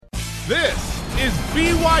This is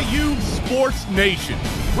BYU Sports Nation,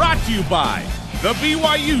 brought to you by the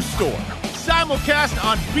BYU Store, simulcast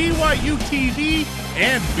on BYU TV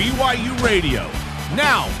and BYU Radio.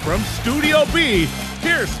 Now, from Studio B,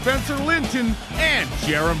 here's Spencer Linton and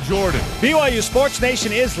Jarom Jordan. BYU Sports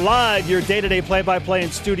Nation is live, your day-to-day play-by-play in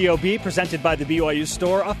Studio B, presented by the BYU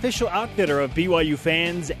Store, official outfitter of BYU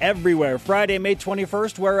fans everywhere. Friday, May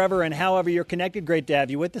 21st, wherever and however you're connected, great to have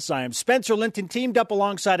you with us. I am Spencer Linton, teamed up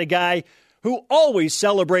alongside a guy who always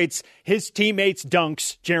celebrates his teammates'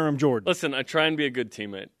 dunks, Jarom Jordan. Listen, I try and be a good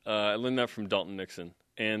teammate. I learned that from Dalton Nixon.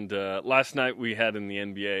 And last night we had in the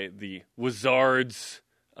NBA the Wizards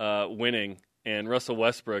winning, and Russell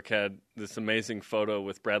Westbrook had this amazing photo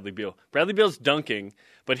with Bradley Beal. Bradley Beal's dunking,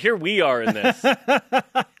 but here we are in this.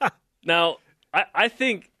 Now, I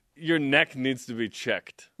think your neck needs to be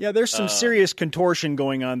checked. Yeah, there's some serious contortion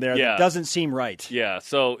going on there that doesn't seem right. Yeah,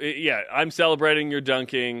 so, I'm celebrating your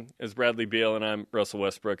dunking as Bradley Beal, and I'm Russell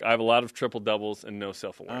Westbrook. I have a lot of triple-doubles and no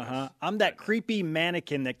self-awareness. I'm that creepy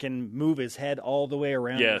mannequin that can move his head all the way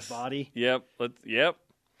around his body. Yep.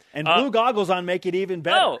 And blue goggles on make it even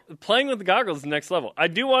better. Oh, playing with the goggles is the next level. I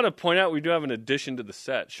do want to point out we do have an addition to the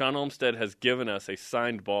set. Sean Olmstead has given us a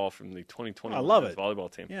signed ball from the 2020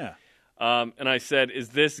 volleyball team. Yeah. And I said, is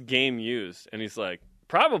this game used? And he's like,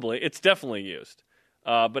 probably. It's definitely used.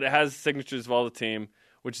 But it has signatures of all the team,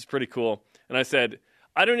 which is pretty cool. And I said,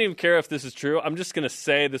 I don't even care if this is true. I'm just going to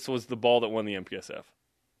say this was the ball that won the MPSF.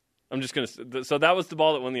 I'm just going to – so that was the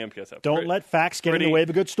ball that won the MPSF. Don't let facts get in the way of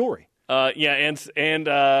a good story. And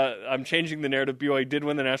I'm changing the narrative. BYU did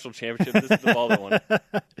win the national championship. This is the ball that won it.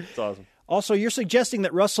 It's awesome. Also, you're suggesting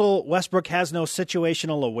that Russell Westbrook has no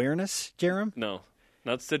situational awareness, Jarom? No.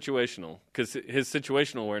 Not situational, because his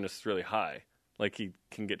situational awareness is really high. Like he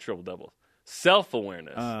can get triple-doubles.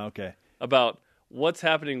 Self-awareness. Okay. About what's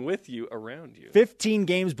happening with you, around you. 15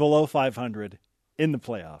 games below 500 in the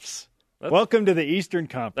playoffs. Welcome to the Eastern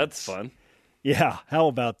Conference. That's fun. Yeah, how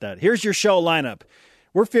about that? Here's your show lineup.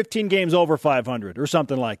 We're 15 games over 500 or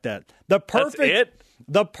something like that. That's it?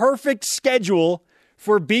 The perfect schedule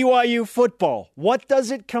for BYU football. What does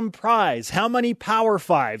it comprise? How many Power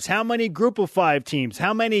Fives? How many Group of Five teams?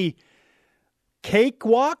 How many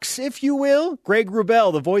cakewalks, if you will? Greg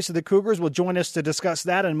Wrubell, the voice of the Cougars, will join us to discuss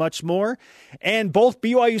that and much more. And both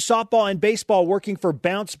BYU softball and baseball working for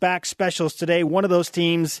bounce-back specials today. One of those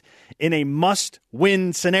teams in a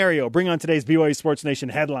must-win scenario. Bring on today's BYU Sports Nation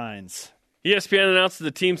headlines. ESPN announced the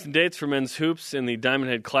teams and dates for men's hoops in the Diamond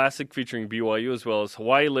Head Classic featuring BYU, as well as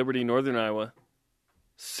Hawaii, Liberty, Northern Iowa,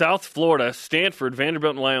 South Florida, Stanford,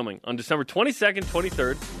 Vanderbilt, and Wyoming on December 22nd,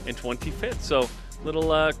 23rd, and 25th. So,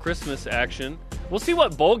 little Christmas action. We'll see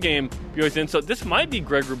what bowl game BYU's in. So, this might be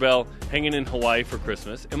Greg Wrubell hanging in Hawaii for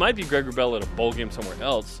Christmas. It might be Greg Wrubell at a bowl game somewhere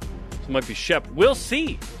else. So, it might be Shep. We'll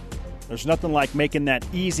see. There's nothing like making that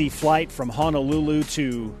easy flight from Honolulu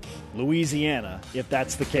to Louisiana, if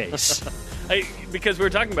that's the case. Because we were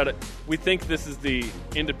talking about it, we think this is the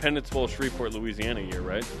Independence Bowl Shreveport, Louisiana year,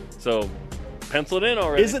 right? So, pencil it in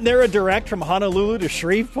already. Isn't there a direct from Honolulu to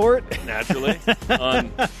Shreveport? Naturally,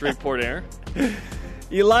 on Shreveport Air.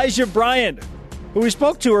 Elijah Bryant, who we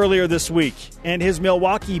spoke to earlier this week, and his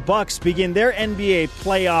Milwaukee Bucks begin their NBA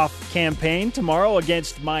playoff campaign tomorrow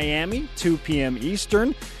against Miami, 2 p.m.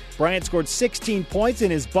 Eastern. Bryant scored 16 points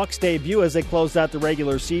in his Bucks debut as they closed out the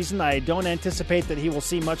regular season. I don't anticipate that he will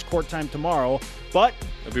see much court time tomorrow, but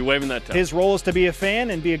he'll be waving that time. His role is to be a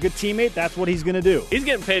fan and be a good teammate. That's what he's going to do. He's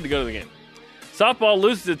getting paid to go to the game. Softball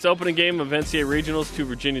loses its opening game of NCAA Regionals to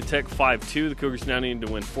Virginia Tech 5-2. The Cougars now need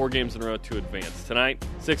to win 4 games in a row to advance. Tonight,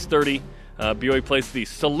 6:30, BYU plays the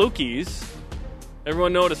Salukis.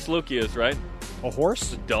 Everyone know what a Saluki is, right? A horse?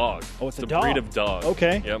 It's a dog. Oh, it's a dog. Breed of dog.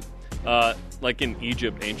 Okay. Yep. Like in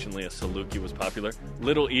Egypt, anciently, a Saluki was popular.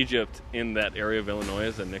 Little Egypt in that area of Illinois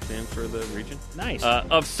is a nickname for the region. Nice.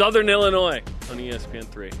 Of Southern Illinois on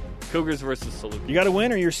ESPN3. Cougars versus Saluki. You got to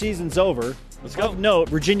win or your season's over. Let's go. Of note,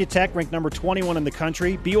 Virginia Tech ranked number 21 in the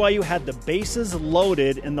country. BYU had the bases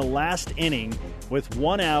loaded in the last inning with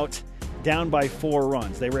 1 out, down by 4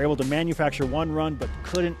 runs. They were able to manufacture 1 run, but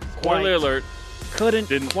couldn't Spoiler alert.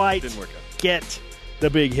 Didn't quite work out. Get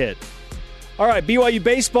the big hit. All right, BYU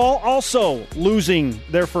baseball also losing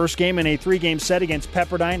their first game in a 3-game set against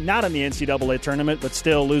Pepperdine. Not in the NCAA tournament, but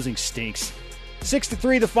still losing stinks.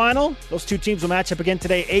 6-3 the final. Those two teams will match up again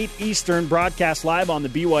today, 8 Eastern, broadcast live on the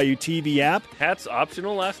BYU TV app. Hats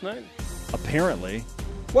optional last night? Apparently.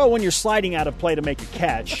 Well, when you're sliding out of play to make a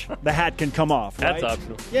catch, the hat can come off, right? Hat's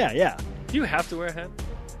optional. Yeah. Do you have to wear a hat?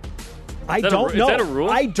 I don't know. Is that a rule?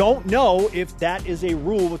 I don't know if that is a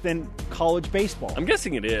rule within college baseball. I'm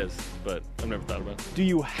guessing it is. but I've never thought about it. Do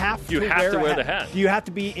you have to You have to wear the hat. Do you have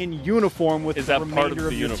to be in uniform with Is the that remainder part of the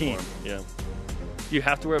your uniform? team? Yeah. You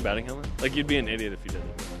have to wear a batting helmet? Like, you'd be an idiot if you didn't.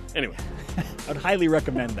 Anyway. I'd highly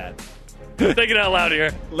recommend that. Thinking out loud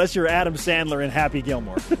here. Unless you're Adam Sandler and Happy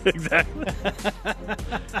Gilmore. Exactly.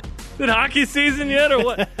 Is it hockey season yet or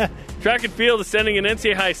what? Track and field is sending an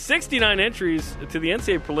NCAA high 69 entries to the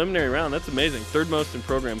NCAA preliminary round. That's amazing. Third most in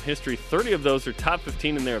program history. 30 of those are top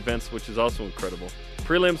 15 in their events, which is also incredible.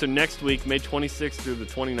 Prelims are next week, May 26th through the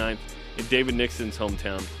 29th in David Nixon's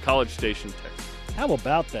hometown, College Station, Texas. How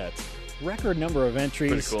about that? Record number of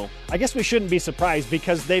entries. Pretty cool. I guess we shouldn't be surprised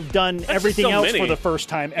because they've done That's everything so else many. for the first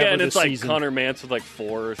time ever Yeah, and this it's like season. Connor Mance with like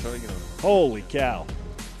 4 or something. Holy cow.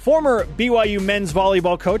 Former BYU men's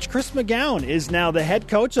volleyball coach Chris McGowan is now the head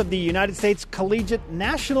coach of the United States Collegiate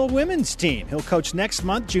National Women's Team. He'll coach next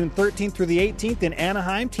month, June 13th through the 18th in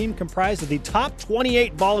Anaheim. Team comprised of the top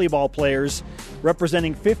 28 volleyball players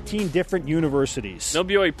representing 15 different universities. No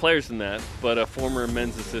BYU players in that, but a former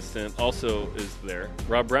men's assistant also is there.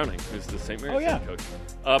 Rob Browning, who's the St. Mary's head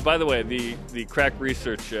coach. By the way, the crack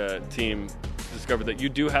research team discovered that you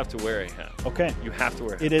do have to wear a hat. Okay. You have to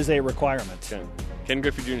wear a hat. It is a requirement. Okay. Ken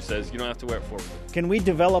Griffey Jr. says you don't have to wear it forward. Can we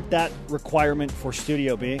develop that requirement for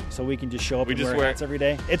Studio B so we can just show up and wear hats every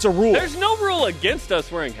day? It's a rule. There's no rule against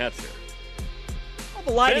us wearing hats here. Well,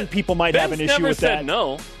 the lighting people might have an issue never with said that.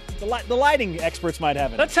 No. The lighting experts might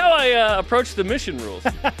have it. That's how I approached the mission rules.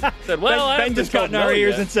 Said, well, I Ben haven't just been got in told our no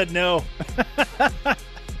ears yet. and said no.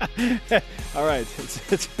 All right.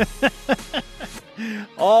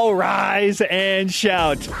 All rise and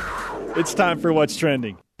shout. It's time for What's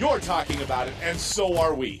Trending. You're talking about it, and so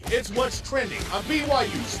are we. It's What's Trending on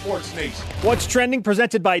BYU Sports Nation. What's Trending,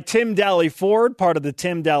 presented by Tim Daly Ford, part of the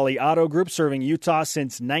Tim Daly Auto Group, serving Utah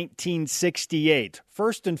since 1968.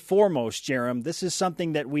 First and foremost, Jarom, this is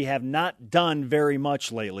something that we have not done very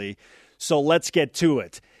much lately, so let's get to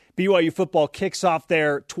it. BYU football kicks off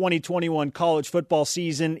their 2021 college football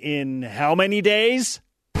season in how many days?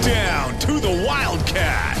 Down to the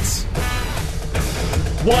Wildcats.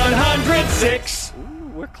 106.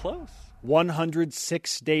 Ooh, we're close.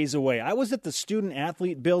 106 days away. I was at the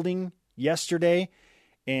student-athlete building yesterday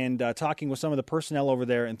and talking with some of the personnel over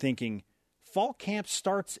there and thinking, fall camp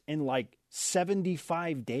starts in like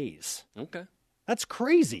 75 days. Okay. That's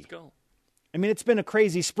crazy. Let's go. I mean, it's been a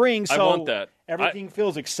crazy spring, so I want that. Everything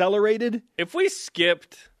feels accelerated. If we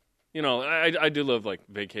skipped, I do love like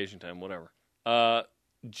vacation time, whatever.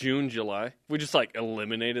 June, July, we just like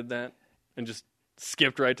eliminated that and just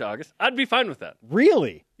skipped right to August, I'd be fine with that.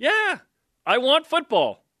 Really? Yeah. I want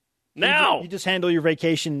football. Now. You just handle your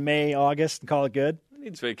vacation May, August, and call it good? Who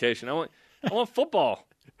needs vacation? I want football.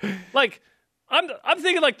 Like, I'm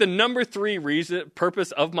thinking like the number 3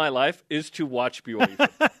 purpose of my life is to watch BYU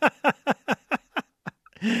football.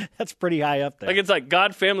 That's pretty high up there. Like, it's like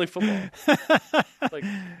God, family, football. Like,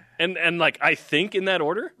 and like, I think in that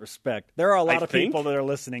order. Respect. There are a lot of people that are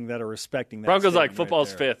listening that are respecting that. Broncos like statement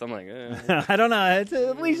football's right there. 5th. I'm like, I don't know. It's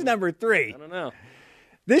at least number 3. I don't know.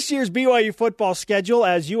 This year's BYU football schedule,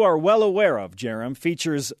 as you are well aware of, Jarom,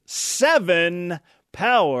 features 7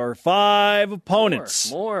 Power 5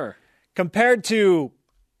 opponents. More. Compared to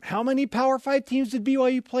how many Power 5 teams did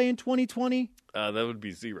BYU play in 2020? That would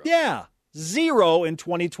be 0. Yeah, 0 in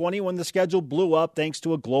 2020 when the schedule blew up thanks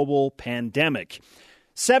to a global pandemic.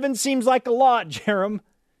 7 seems like a lot, Jarom.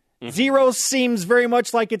 0 seems very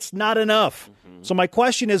much like it's not enough. So my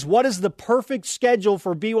question is, what is the perfect schedule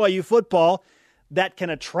for BYU football that can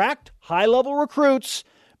attract high-level recruits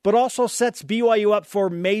but also sets BYU up for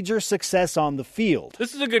major success on the field?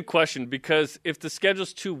 This is a good question because if the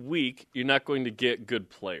schedule's too weak, you're not going to get good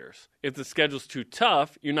players. If the schedule's too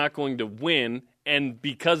tough, you're not going to win, and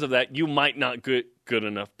because of that, you might not get good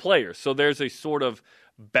enough players. So there's a sort of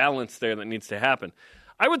balance there that needs to happen.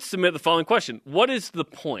 I would submit the following question. What is the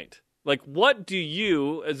point? Like, what do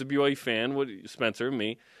you, as a BYU fan, Spencer and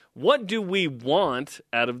me, what do we want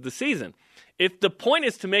out of the season? If the point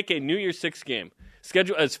is to make a New Year's Six game,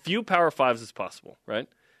 schedule as few Power 5s as possible, right?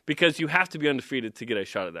 Because you have to be undefeated to get a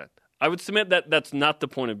shot at that. I would submit that that's not the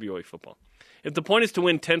point of BYU football. If the point is to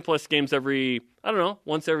win 10-plus games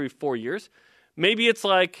once every 4 years, maybe it's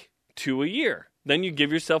like 2 a year. Then you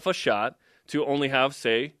give yourself a shot to only have,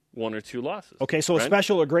 say, 1 or 2 losses. Okay, so right? a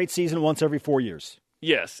special or great season once every 4 years.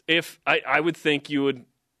 Yes. If I would think you would,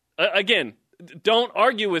 again, don't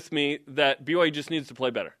argue with me that BYU just needs to play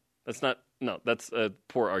better. That's a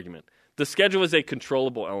poor argument. The schedule is a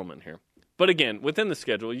controllable element here. But again, within the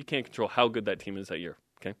schedule, you can't control how good that team is that year.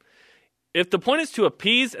 Okay. If the point is to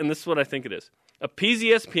appease, and this is what I think it is, appease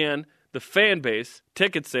ESPN, the fan base,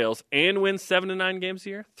 ticket sales, and win 7 to 9 games a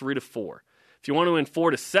year, 3 to 4. If you want to win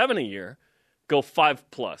 4 to 7 a year, go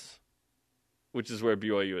 5+, which is where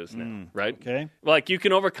BYU is now, right? Okay. Like, you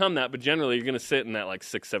can overcome that, but generally you're going to sit in that,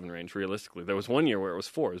 6-7 range, realistically. There was one year where it was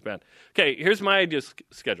 4. It was bad. Okay, here's my ideal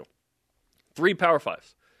schedule. 3 Power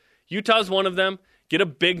 5s. Utah's one of them. Get a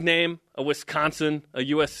big name, a Wisconsin, a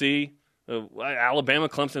USC, Alabama,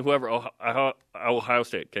 Clemson, whoever, Ohio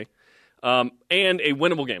State, okay? And a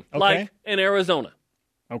winnable game, like in Arizona.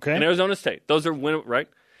 Okay. And Arizona State. Those are right?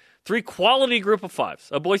 3 quality group of 5s,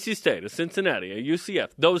 a Boise State, a Cincinnati, a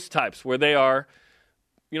UCF, those types where they are,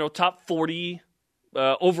 top 40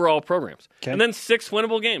 overall programs. Okay. And then 6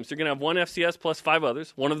 winnable games. You're going to have 1 FCS plus 5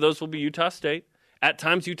 others. One of those will be Utah State. At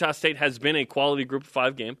times, Utah State has been a quality group of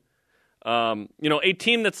 5 game. A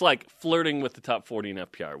team that's flirting with the top 40 in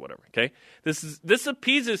FPI or whatever. Okay, this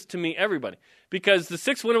appeases to me everybody because the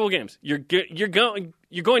 6 winnable games you're going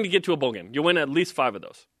to get to a bowl game. You win at least 5 of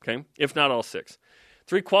those. Okay, if not all 6.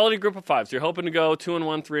 3 quality group of 5s. You're hoping to go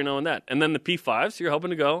 2-1, 3-0 in that, and then the P5s. You're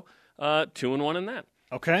hoping to go 2-1 in that.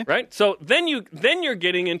 Okay, right. So then you're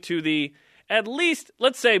getting into the at least.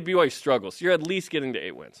 Let's say BYU struggles. You're at least getting to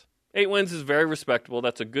 8 wins. 8 wins is very respectable.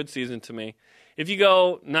 That's a good season to me. If you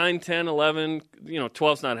go 9, 10, 11,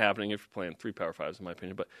 12's not happening if you're playing 3 Power 5s, in my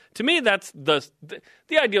opinion. But to me, that's the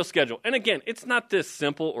ideal schedule. And again, it's not this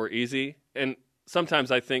simple or easy. And sometimes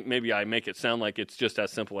I think maybe I make it sound like it's just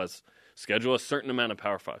as simple as schedule a certain amount of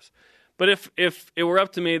Power 5s. But if it were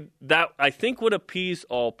up to me, that I think would appease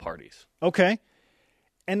all parties. Okay.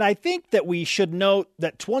 And I think that we should note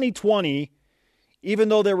that 2020, even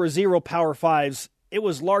though there were 0 Power 5s, it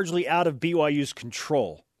was largely out of BYU's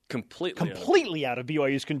control. Completely out of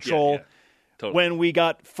BYU's control totally. When we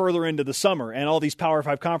got further into the summer and all these Power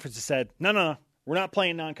 5 conferences said, no, we're not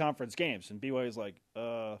playing non-conference games. And BYU's like,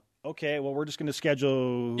 okay, well, we're just going to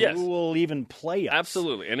schedule who will even play us.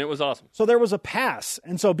 Absolutely, and it was awesome. So there was a pass.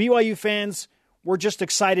 And so BYU fans were just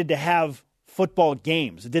excited to have football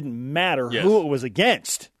games. It didn't matter who it was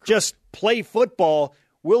against. Correct. Just play football.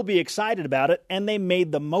 We'll be excited about it. And they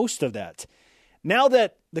made the most of that. Now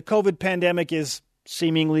that the COVID pandemic is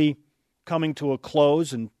seemingly coming to a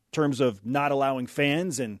close in terms of not allowing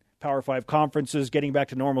fans and Power 5 conferences getting back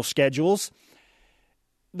to normal schedules,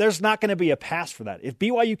 there's not going to be a pass for that. If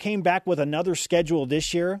BYU came back with another schedule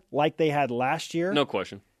this year like they had last year, no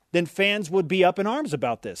question, then fans would be up in arms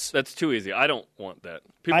about this. That's too easy. I don't want that.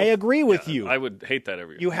 I agree with you. I would hate that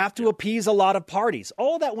every year. You have to appease a lot of parties.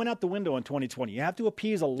 All that went out the window in 2020. You have to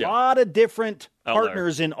appease a lot of different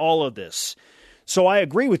partners in all of this. So I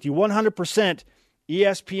agree with you 100%.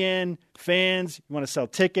 ESPN, fans, you want to sell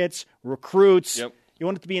tickets, recruits. Yep. You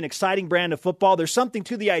want it to be an exciting brand of football. There's something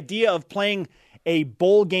to the idea of playing a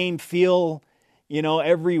bowl game feel,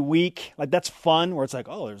 every week. Like, that's fun, where it's like,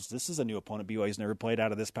 this is a new opponent BYU's never played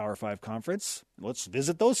out of this Power 5 conference. Let's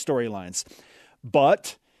visit those storylines.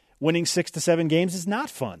 But winning 6 to 7 games is not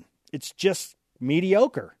fun. It's just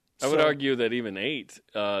mediocre. I would argue that even 8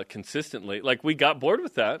 consistently, we got bored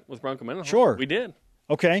with that with Bronco Mendenhall. Sure. We did.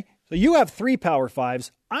 Okay. So you have 3 Power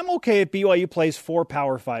 5s. I'm okay if BYU plays 4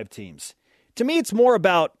 Power 5 teams. To me, it's more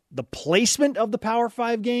about the placement of the Power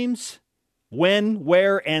 5 games, when,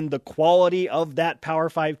 where, and the quality of that Power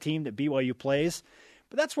 5 team that BYU plays.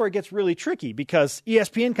 But that's where it gets really tricky because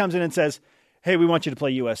ESPN comes in and says, hey, we want you to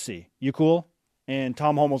play USC. You cool? And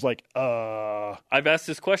Tom Homel's like, I've asked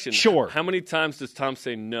this question. Sure. How many times does Tom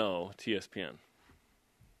say no to ESPN?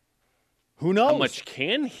 Who knows? How much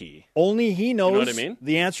can he? Only he knows what I mean?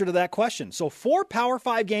 The answer to that question. So 4 Power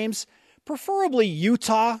 5 games, preferably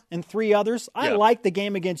Utah and 3 others. I like the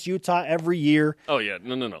game against Utah every year. Oh, yeah.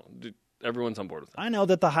 No. Everyone's on board with that. I know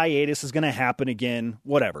that the hiatus is going to happen again,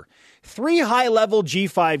 whatever. 3 high-level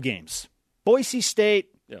G5 games. Boise State,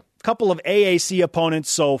 a couple of AAC opponents.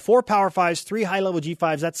 So 4 Power 5s, 3 high-level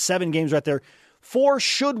G5s. That's 7 games right there. 4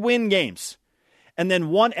 should-win games. And then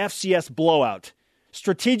 1 FCS blowout.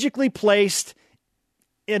 Strategically placed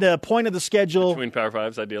in a point of the schedule between Power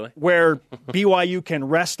 5s, ideally, where BYU can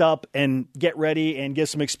rest up and get ready and give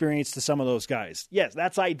some experience to some of those guys. Yes,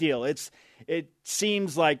 that's ideal. It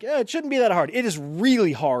seems like it shouldn't be that hard. It is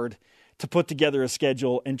really hard to put together a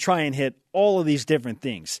schedule and try and hit all of these different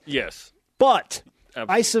things. Yes. But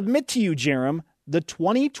absolutely. I submit to you, Jarom, the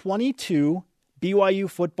 2022 BYU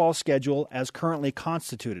football schedule as currently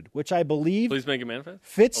constituted, which I believe Please make it manifest.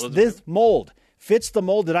 Fits this mold. Fits the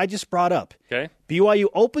mold that I just brought up. Okay. BYU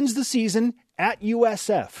opens the season at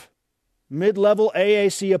USF, mid-level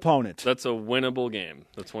AAC opponent. That's a winnable game.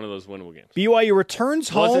 That's one of those winnable games. BYU returns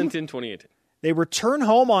home. Wasn't in 2018. They return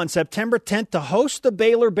home on September 10th to host the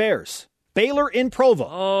Baylor Bears. Baylor in Provo.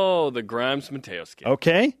 Oh, the Grimes-Mateos game.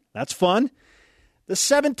 Okay, that's fun. The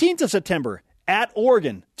 17th of September at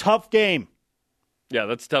Oregon. Tough game. Yeah,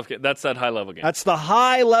 that's tough. That's that high-level game. That's the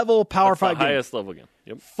high-level Power 5 game. Highest-level game.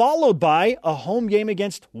 Yep. Followed by a home game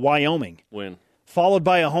against Wyoming. Win. Followed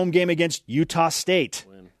by a home game against Utah State.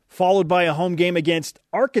 Win. Followed by a home game against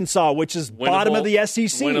Arkansas, which is bottom of the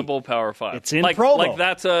SEC. Winnable Power 5. It's in Provo. Like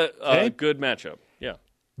that's a good matchup. Yeah.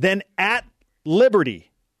 Then at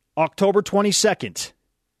Liberty, October 22nd.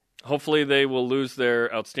 Hopefully they will lose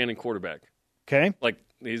their outstanding quarterback. Okay. Like,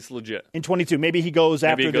 he's legit. In 22. Maybe he goes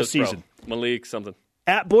after this season. Malik, something.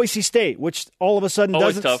 At Boise State, which all of a sudden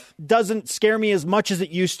doesn't scare me as much as it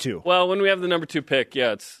used to. Well, when we have the number 2 pick,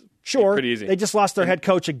 it's pretty easy. They just lost their head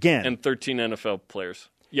coach again. And 13 NFL players.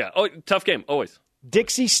 Yeah. Oh, tough game, always.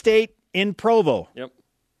 Dixie State in Provo. Yep.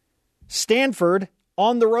 Stanford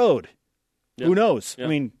on the road. Yep. Who knows? Yep. I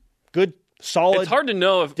mean, good, solid. It's hard to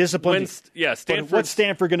know if discipline. Stanford. What's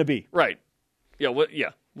Stanford going to be? Right. Yeah.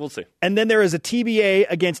 We'll see. And then there is a TBA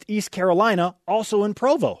against East Carolina, also in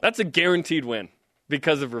Provo. That's a guaranteed win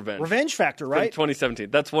because of revenge. Revenge factor, right? 2017.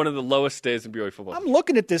 That's one of the lowest days in BYU football. I'm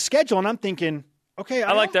looking at this schedule and I'm thinking, okay,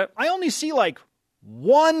 I like that. I only see like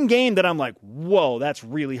one game that I'm like, whoa, that's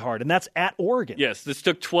really hard, and that's at Oregon. Yes, this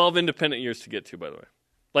took 12 independent years to get to, by the way.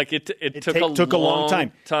 Like, it took a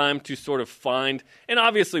long time to sort of find. And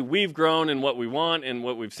obviously, we've grown in what we want and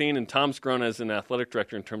what we've seen, and Tom's grown as an athletic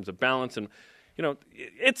director in terms of balance. And,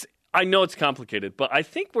 I know it's complicated, but I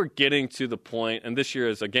think we're getting to the point, and this year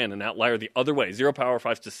is, again, an outlier the other way, 0 Power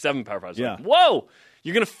 5s to 7 Power 5s. Yeah. Like, whoa!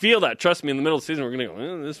 You're going to feel that. Trust me, in the middle of the season, we're going to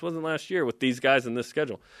go, this wasn't last year with these guys in this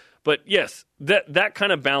schedule. But, yes, that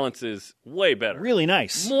kind of balance is way better. Really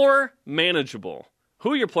nice. More manageable.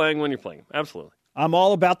 Who you're playing when you're playing. Absolutely. I'm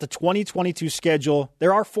all about the 2022 schedule.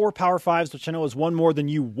 There are 4 Power 5s, which I know is one more than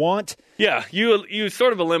you want. Yeah, you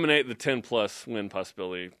sort of eliminate the 10-plus win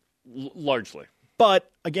possibility largely.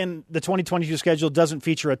 But, again, the 2022 schedule doesn't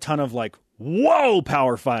feature a ton of, whoa,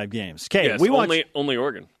 Power 5 games. Okay, yes, only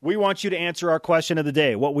Oregon. We want you to answer our question of the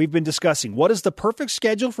day, what we've been discussing. What is the perfect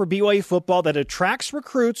schedule for BYU football that attracts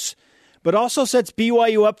recruits but also sets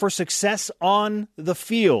BYU up for success on the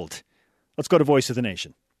field? Let's go to Voice of the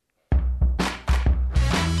Nation.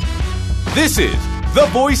 This is the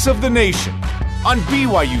Voice of the Nation on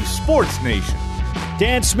BYU Sports Nation.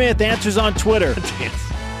 Dan Smith answers on Twitter.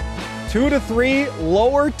 2 to 3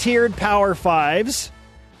 lower-tiered Power 5s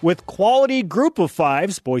with quality group of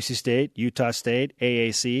 5s, Boise State, Utah State,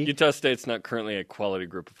 AAC. Utah State's not currently a quality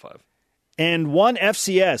group of 5. And 1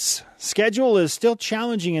 FCS. Schedule is still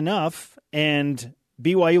challenging enough, and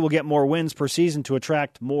BYU will get more wins per season to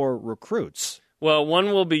attract more recruits. Well, 1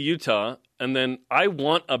 will be Utah, and then I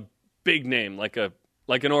want a big name, like an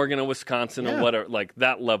Oregon or Wisconsin or whatever, like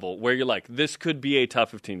that level, where you're like, this could be a top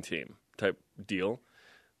 15 team type deal.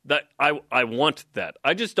 That I want that.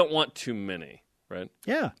 I just don't want too many, right?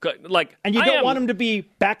 Yeah. And you don't want them to be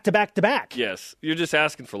back to back to back. Yes. You're just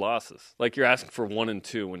asking for losses. Like you're asking for 1 and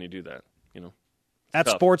 2 when you do that, At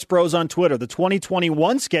Sports Bros on Twitter, the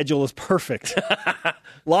 2021 schedule is perfect.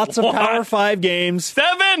 Lots of Power 5 games.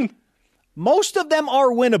 7! Most of them are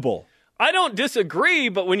winnable. I don't disagree,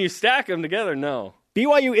 but when you stack them together, no.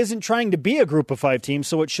 BYU isn't trying to be a group of 5 team,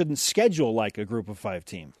 so it shouldn't schedule like a group of 5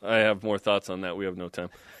 team. I have more thoughts on that. We have no time.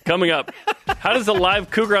 Coming up, how does a live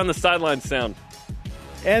Cougar on the sideline sound?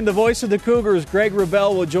 And the voice of the Cougars, Greg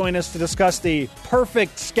Wrubell, will join us to discuss the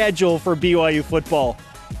perfect schedule for BYU football.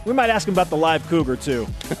 We might ask him about the live Cougar, too.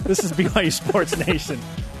 This is BYU Sports Nation.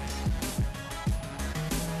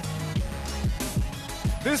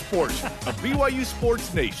 This portion of BYU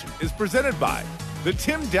Sports Nation is presented by the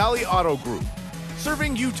Tim Daly Auto Group,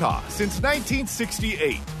 serving Utah since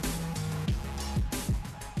 1968.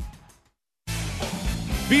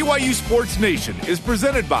 BYU Sports Nation is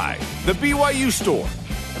presented by the BYU Store,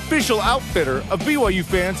 official outfitter of BYU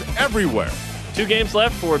fans everywhere. 2 games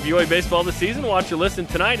left for BYU baseball this season. Watch or listen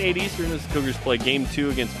tonight, 8 Eastern, as the Cougars play Game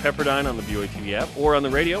 2 against Pepperdine on the BYU TV app, or on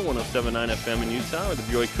the radio, 107.9 FM in Utah, or the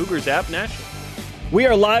BYU Cougars app nationally. We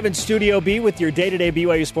are live in Studio B with your day-to-day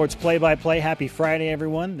BYU Sports play-by-play. Happy Friday,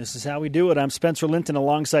 everyone. This is how we do it. I'm Spencer Linton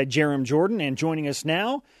alongside Jarom Jordan, and joining us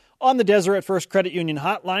now on the Deseret First Credit Union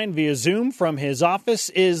hotline via Zoom from his office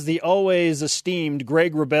is the always esteemed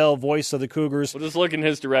Greg Wrubell, voice of the Cougars. We'll just look in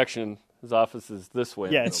his direction. His office is this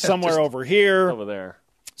way. Yeah, it's somewhere over here. Over there.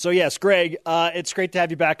 So, yes, Greg, it's great to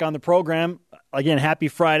have you back on the program. Again, happy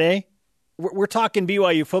Friday. We're talking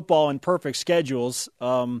BYU football and perfect schedules.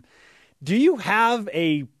 Do you have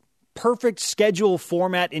a perfect schedule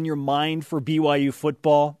format in your mind for BYU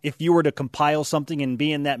football if you were to compile something and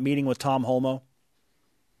be in that meeting with Tom Holmoe?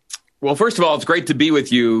 Well, first of all, it's great to be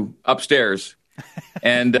with you upstairs.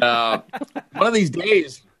 And one of these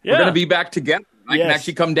days, we're going to be back together. I can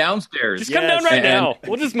actually come downstairs. Just come down right now.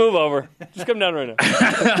 We'll just move over. Just come down right now.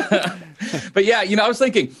 But yeah, I was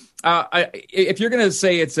thinking, if you're going to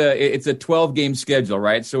say it's a 12-game schedule,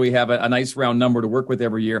 right? So we have a nice round number to work with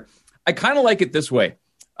every year. I kind of like it this way.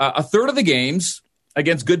 A third of the games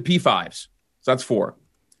against good P5s. So that's 4.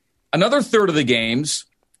 Another third of the games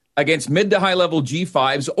against mid to high level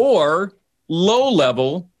G5s or low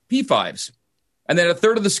level P5s. And then a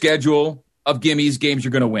third of the schedule of gimmies, games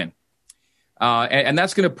you're going to win. And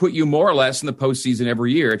that's going to put you more or less in the postseason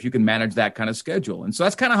every year if you can manage that kind of schedule. And so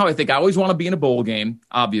that's kind of how I think. I always want to be in a bowl game,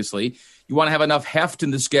 obviously. You want to have enough heft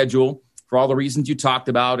in the schedule for all the reasons you talked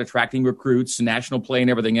about, attracting recruits, national play, and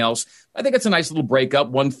everything else. I think it's a nice little breakup,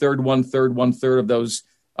 1/3, 1/3, 1/3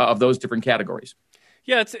 of those different categories.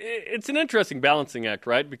 Yeah, it's an interesting balancing act,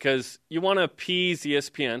 right? Because you want to appease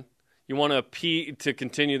ESPN. You want to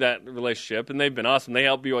continue that relationship, and they've been awesome. They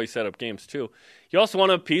help BYU set up games, too. You also want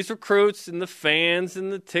to appease recruits and the fans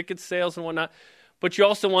and the ticket sales and whatnot. But you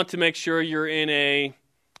also want to make sure you're in a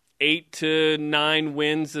 8 to 9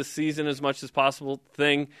 wins a season as much as possible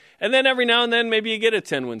thing. And then every now and then maybe you get a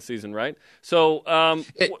 10-win season, right? So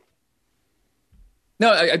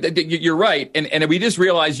No, you're right. And we just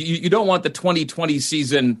realized you don't want the 2020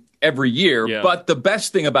 season every year. Yeah. But the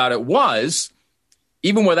best thing about it was,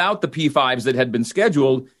 even without the P5s that had been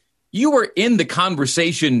scheduled, you were in the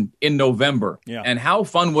conversation in November. Yeah. And how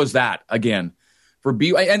fun was that, again, for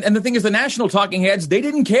BYU? And the thing is, the national talking heads, they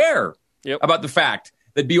didn't care about the fact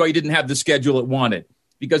that BYU didn't have the schedule it wanted,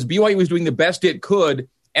 because BYU was doing the best it could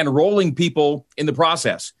and rolling people in the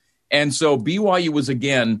process. And so BYU was,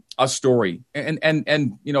 again, a story. And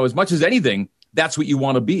as much as anything, that's what you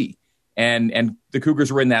want to be. And the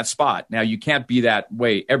Cougars were in that spot. Now, you can't be that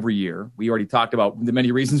way every year. We already talked about the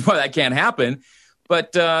many reasons why that can't happen.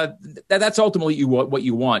 But that's ultimately what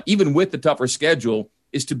you want, even with the tougher schedule,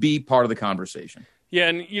 is to be part of the conversation. Yeah,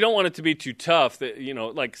 and you don't want it to be too tough. That,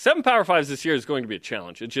 like 7 Power 5s this year is going to be a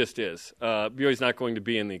challenge. It just is. BYU's not going to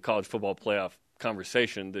be in the college football playoff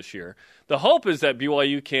conversation this year. The hope is that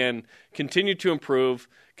BYU can continue to improve,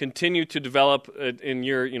 continue to develop in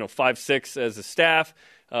year 5-6 as a staff,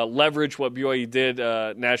 leverage what BYU did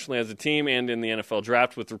nationally as a team and in the NFL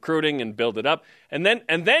draft with recruiting and build it up. And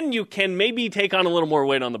then you can maybe take on a little more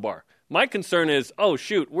weight on the bar. My concern is,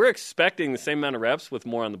 we're expecting the same amount of reps with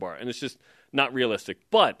more on the bar, and it's just not realistic.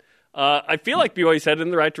 But I feel like BYU's headed in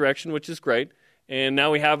the right direction, which is great. And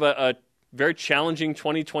now we have a very challenging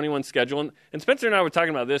 2021 schedule. And Spencer and I were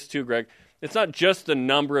talking about this too, Greg. It's not just the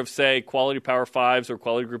number of, say, quality Power 5s or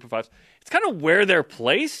quality Group of 5s. It's kind of where they're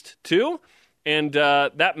placed, too. And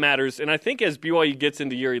that matters. And I think as BYU gets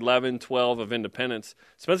into year 11, 12 of independence,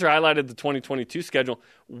 Spencer highlighted the 2022 schedule.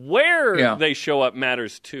 Where they show up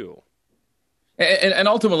matters, too. And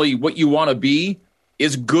ultimately, what you want to be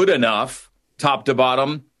is good enough, top to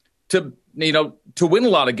bottom, to win a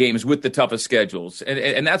lot of games with the toughest schedules.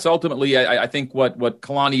 And that's ultimately, I think, what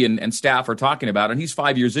Kalani and staff are talking about, and he's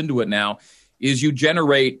 5 years into it now, is you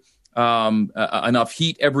generate enough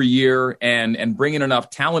heat every year and bring in enough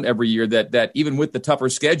talent every year that even with the tougher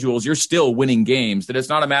schedules, you're still winning games. That it's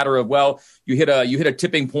not a matter of, you hit a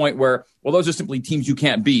tipping point where, those are simply teams you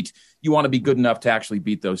can't beat. You want to be good enough to actually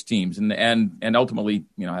beat those teams. And ultimately,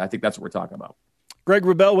 I think that's what we're talking about. Greg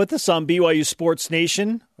Wrubell with us on BYU Sports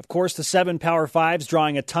Nation. Of course, the 7 Power 5s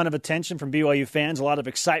drawing a ton of attention from BYU fans, a lot of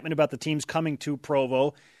excitement about the teams coming to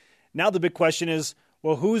Provo. Now the big question is,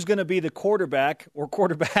 who's going to be the quarterback or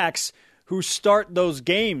quarterbacks who start those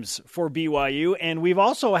games for BYU? And we've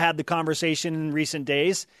also had the conversation in recent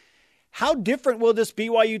days, how different will this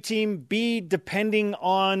BYU team be depending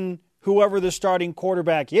on whoever the starting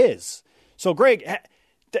quarterback is? So, Greg,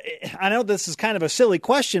 I know this is kind of a silly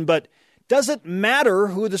question, but does it matter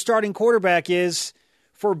who the starting quarterback is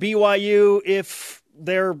for BYU if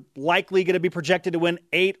they're likely going to be projected to win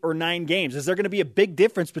 8 or 9 games? Is there going to be a big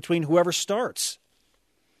difference between whoever starts?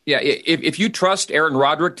 Yeah, if you trust Aaron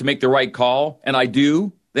Roderick to make the right call, and I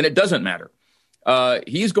do, then it doesn't matter.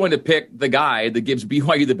 He's going to pick the guy that gives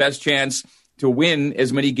BYU the best chance to win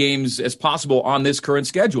as many games as possible on this current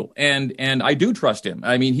schedule, and I do trust him.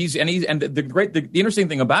 I mean, the interesting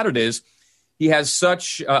thing about it is, he has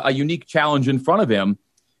such a unique challenge in front of him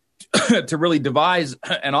to really devise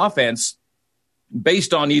an offense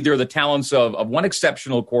based on either the talents of one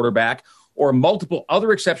exceptional quarterback or multiple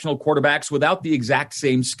other exceptional quarterbacks without the exact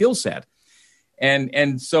same skill set.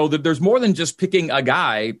 And so there's more than just picking a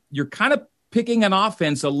guy. You're kind of picking an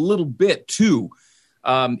offense a little bit, too,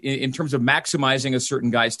 in terms of maximizing a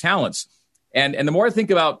certain guy's talents. And the more I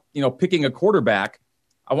think about, picking a quarterback,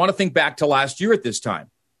 I want to think back to last year at this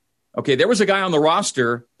time. Okay, there was a guy on the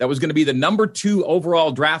roster that was going to be the number 2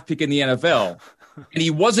 overall draft pick in the NFL, and he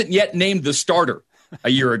wasn't yet named the starter a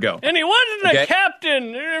year ago. And he wasn't a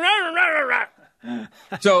captain.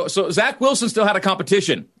 So Zach Wilson still had a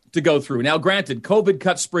competition to go through. Now, granted, COVID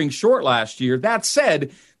cut spring short last year. That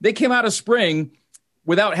said, they came out of spring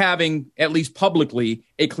without having, at least publicly,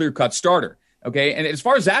 a clear-cut starter. Okay, and as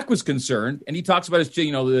far as Zach was concerned, and he talks about his,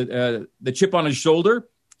 the chip on his shoulder,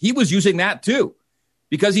 he was using that too,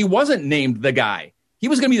 because he wasn't named the guy. He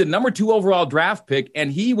was going to be the number 2 overall draft pick,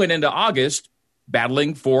 and he went into August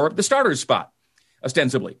battling for the starter spot,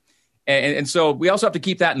 ostensibly. And so we also have to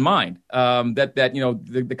keep that in mind, that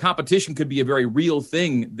the competition could be a very real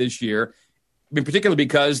thing this year, in particular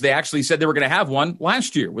because they actually said they were going to have one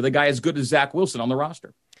last year with a guy as good as Zach Wilson on the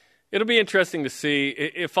roster. It'll be interesting to see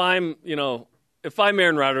if I'm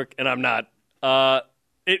Aaron Roderick, and I'm not.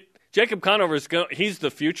 Jacob Conover he's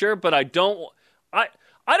the future, but I don't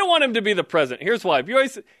want him to be the present. Here's why: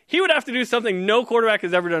 he would have to do something no quarterback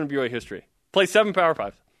has ever done in BYU history: play 7 Power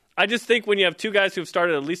 5s. I just think when you have 2 guys who've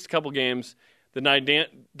started at least a couple games, the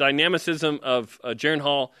dynamicism of Jaron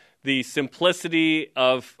Hall, the simplicity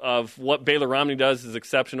of what Baylor Romney does is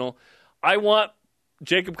exceptional. I want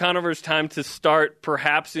Jacob Conover's time to start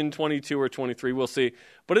perhaps in 22 or 23. We'll see.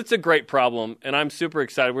 But it's a great problem, and I'm super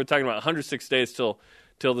excited. We're talking about 106 days till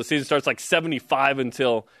the season starts, like 75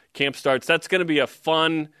 until camp starts. That's going to be a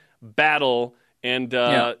fun battle, and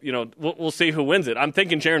we'll see who wins it. I'm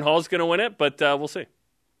thinking Jaron Hall is going to win it, but we'll see.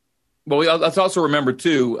 Well, let's also remember,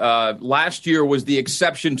 too, last year was the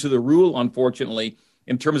exception to the rule, unfortunately,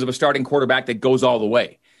 in terms of a starting quarterback that goes all the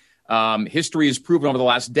way. History has proven over the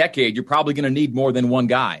last decade you're probably going to need more than one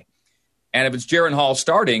guy. And if it's Jaron Hall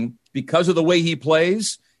starting, because of the way he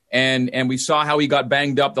plays, and we saw how he got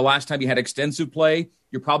banged up the last time he had extensive play,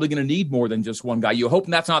 you're probably going to need more than just one guy. You hope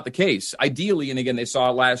that's not the case. Ideally, and again, they saw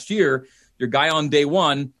it last year, your guy on day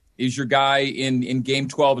one is your guy in game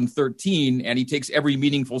 12 and 13, and he takes every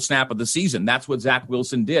meaningful snap of the season. That's what Zach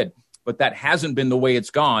Wilson did. But that hasn't been the way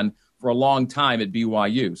it's gone for a long time at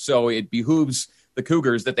BYU. So it behooves the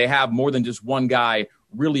Cougars that they have more than just one guy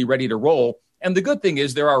really ready to roll. And the good thing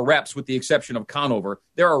is there are reps, with the exception of Conover.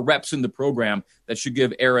 There are reps in the program that should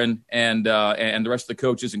give Aaron and the rest of the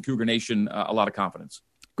coaches in Cougar Nation a lot of confidence.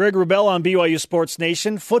 Greg Wrubell on BYU Sports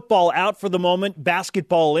Nation. Football out for the moment,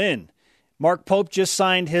 basketball in. Mark Pope just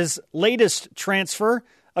signed his latest transfer,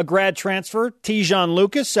 a grad transfer, Tejon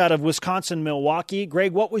Lucas out of Wisconsin-Milwaukee.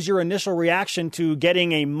 Greg, what was your initial reaction to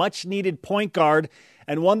getting a much-needed point guard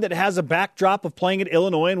and one that has a backdrop of playing at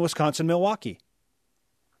Illinois and Wisconsin-Milwaukee?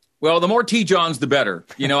 Well, the more T-Johns, the better.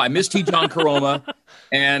 I miss T-John Karoma,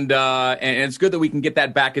 and it's good that we can get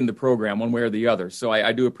that back in the program one way or the other. So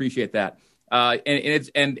I do appreciate that. And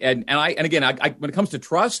again, when it comes to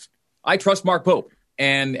trust, I trust Mark Pope.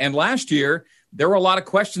 And last year, there were a lot of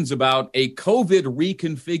questions about a COVID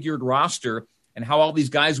reconfigured roster and how all these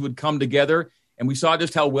guys would come together. And we saw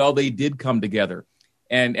just how well they did come together.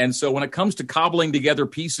 And so when it comes to cobbling together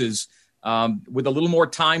pieces with a little more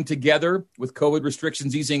time together, with COVID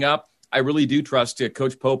restrictions easing up, I really do trust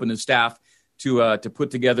Coach Pope and his staff to put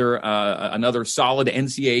together another solid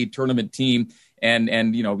NCAA tournament team.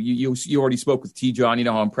 And you already spoke with T-John. You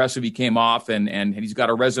know how impressive he came off, and he's got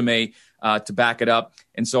a resume to back it up.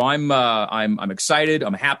 And so I'm excited.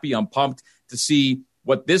 I'm happy. I'm pumped to see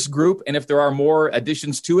what this group, and if there are more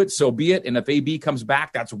additions to it, so be it. And if AB comes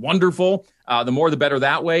back, that's wonderful. The more, the better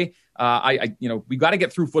that way. We've got to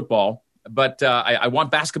get through football, but I want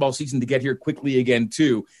basketball season to get here quickly again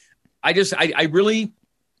too. I really,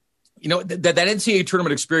 that NCAA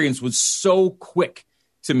tournament experience was so quick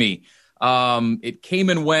to me. It came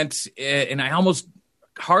and went, and I almost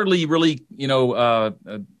hardly really,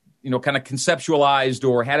 kind of conceptualized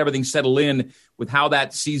or had everything settle in with how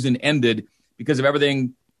that season ended because of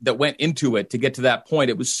everything that went into it to get to that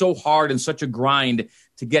point. It was so hard and such a grind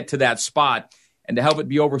to get to that spot, and to have it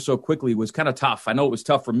be over so quickly was kind of tough. I know it was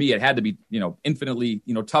tough for me. It had to be, infinitely,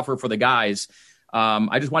 tougher for the guys.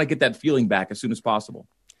 I just want to get that feeling back as soon as possible.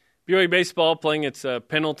 BYU baseball playing its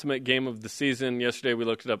penultimate game of the season. Yesterday we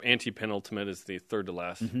looked it up. Anti-penultimate is the third to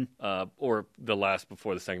last, or the last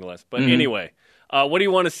before the second to last. But anyway, what do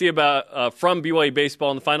you want to see about from BYU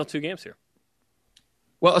baseball in the final 2 games here?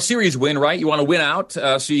 Well, a series win, right? You want to win out,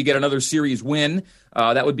 so you get another series win.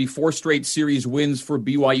 That would be 4 straight series wins for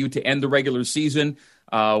BYU to end the regular season.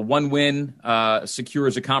 1 win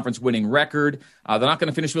secures a conference winning record. They're not going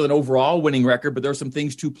to finish with an overall winning record, but there are some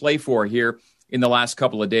things to play for here in the last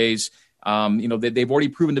couple of days. They've already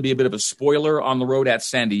proven to be a bit of a spoiler on the road at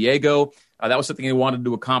San Diego. That was something they wanted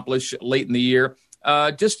to accomplish late in the year.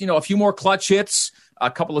 A few more clutch hits, a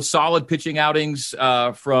couple of solid pitching outings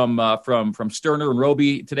from Sterner and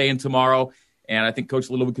Roby today and tomorrow. And I think Coach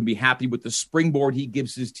Littlewood can be happy with the springboard he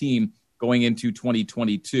gives his team going into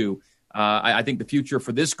 2022. I think the future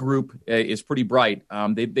for this group is pretty bright.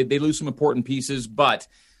 They lose some important pieces, but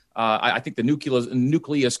I think the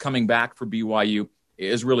nucleus coming back for BYU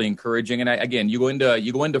is really encouraging. And again, you go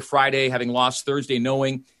into Friday having lost Thursday,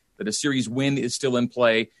 knowing that a series win is still in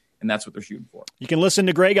play, and that's what they're shooting for. You can listen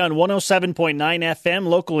to Greg on 107.9 FM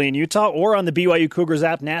locally in Utah or on the BYU Cougars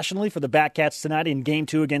app nationally for the Batcats tonight in Game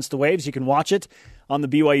 2 against the Waves. You can watch it on the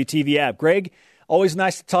BYU TV app. Greg, always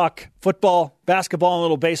nice to talk football, basketball, and a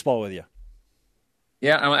little baseball with you.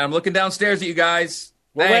 Yeah, I'm looking downstairs at you guys.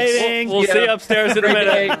 We're waiting. We'll see you upstairs in a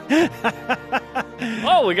minute.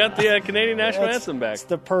 Oh, we got the Canadian National Anthem back. It's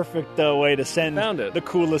the perfect way to send the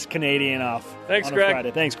coolest Canadian off. Thanks, on Greg.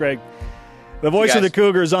 Friday. Thanks, Greg. The voice of the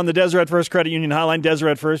Cougars on the Deseret First Credit Union Highline.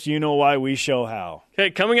 Deseret First, you know why, we show how.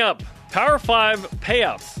 Okay, coming up, Power 5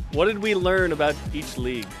 payouts. What did we learn about each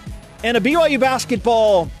league? And a BYU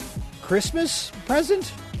basketball Christmas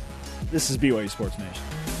present? This is BYU Sports Nation.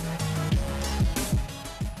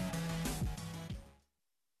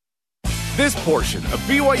 This portion of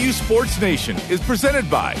BYU Sports Nation is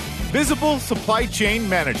presented by Visible Supply Chain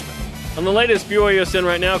Management. On the latest BYUSN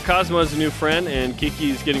right now, Cosmo has a new friend, and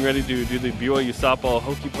Kiki's getting ready to do the BYU softball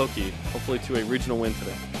hokey pokey, hopefully to a regional win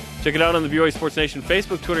today. Check it out on the BYU Sports Nation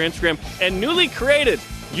Facebook, Twitter, Instagram, and newly created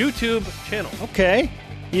YouTube channel. Okay.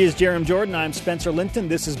 He is Jarom Jordan. I'm Spencer Linton.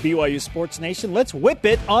 This is BYU Sports Nation. Let's whip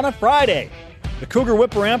it on a Friday. The Cougar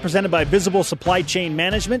Whip Around presented by Visible Supply Chain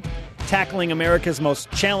Management, tackling America's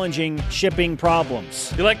most challenging shipping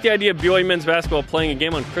problems. You like the idea of BYU men's basketball playing a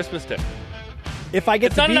game on Christmas Day? If I get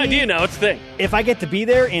it's to not be, an idea now, it's a thing. If I get to be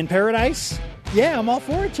there in paradise, yeah, I'm all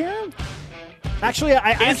for it, Jarom. Actually,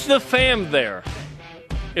 Is the fam there?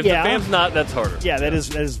 If the fam's not, that's harder. Yeah, that is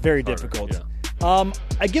very harder, difficult. Yeah.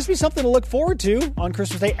 It gives me something to look forward to on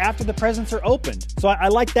Christmas Day after the presents are opened. So I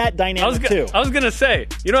like that dynamic, too. I was going to say,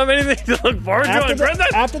 you don't have anything to look forward to on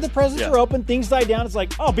presents? After the presents are open, things die down. It's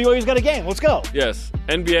like, oh, BYU's got a game. Let's go. Yes.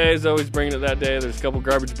 NBA is always bringing it that day. There's a couple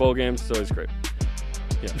garbage bowl games. It's always great.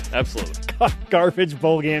 Yeah, absolutely. Garbage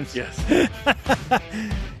bowl games. Yes.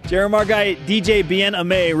 Jarom, our guy DJ Bien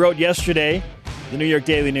Amé wrote yesterday, the New York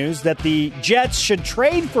Daily News, that the Jets should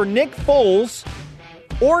trade for Nick Foles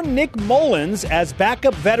or Nick Mullins as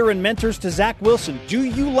backup veteran mentors to Zach Wilson. Do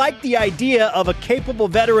you like the idea of a capable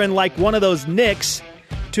veteran like one of those Knicks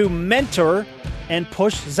to mentor and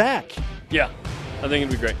push Zach? Yeah, I think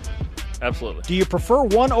it'd be great. Absolutely. Do you prefer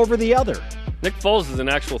one over the other? Nick Foles is an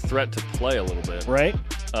actual threat to play a little bit. Right.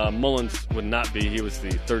 Mullins would not be. He was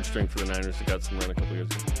the third string for the Niners that got some run a couple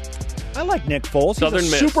years ago. I like Nick Foles. Southern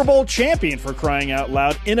He's a Miss. Super Bowl champion, for crying out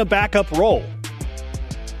loud, in a backup role.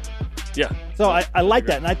 Yeah. So I like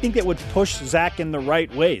that, and I think it would push Zach in the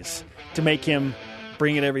right ways to make him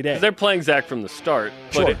bring it every day. They're playing Zach from the start.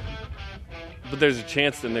 Sure. But there's a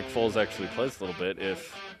chance that Nick Foles actually plays a little bit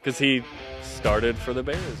because he started for the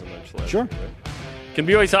Bears eventually. Sure. Right? Can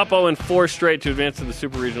BYU softball win 4 straight to advance to the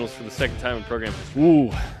Super Regionals for the second time in program history?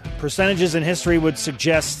 Ooh, percentages in history would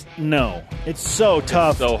suggest no. It's so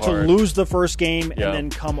tough so to hard. lose the first game Yeah. and then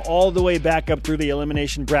come all the way back up through the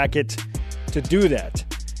elimination bracket to do that.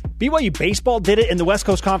 BYU baseball did it in the West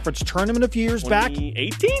Coast Conference tournament a few years back.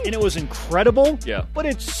 2018? And it was incredible. Yeah. But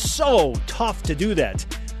it's so tough to do that.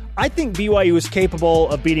 I think BYU is capable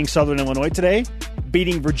of beating Southern Illinois today,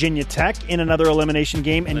 beating Virginia Tech in another elimination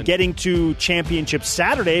game, and getting to championship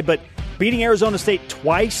Saturday, but beating Arizona State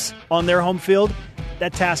twice on their home field,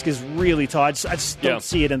 that task is really tall. I just don't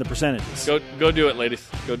see it in the percentages. Go do it, ladies.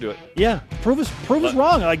 Go do it. Yeah, prove us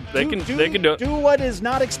wrong. Like they can do it. Do what is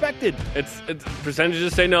not expected. It's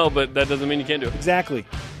percentages say no, but that doesn't mean you can't do it. Exactly.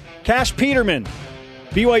 Cash Peterman,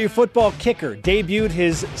 BYU football kicker, debuted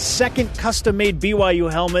his second custom-made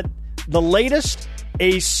BYU helmet. The latest,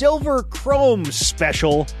 a silver chrome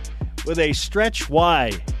special with a stretch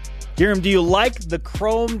Y. Jarom, do you like the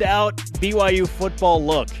chromed-out BYU football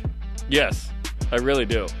look? Yes, I really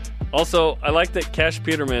do. Also, I like that Cash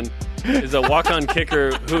Peterman is a walk-on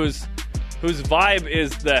kicker whose vibe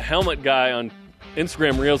is the helmet guy on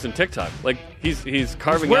Instagram Reels and TikTok. Like he's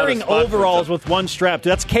carving He's wearing out a spot overalls with one strap.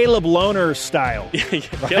 That's Caleb Lohner style. right?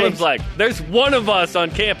 Caleb's like, there's one of us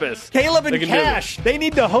on campus. Caleb and Cash. They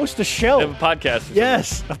need to host a show. They have a podcast.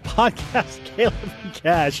 Yes, a podcast. Caleb and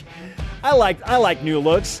Cash. I like new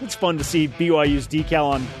looks. It's fun to see BYU's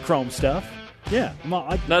decal on chrome stuff. Yeah.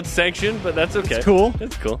 Not sanctioned, but that's okay. It's cool.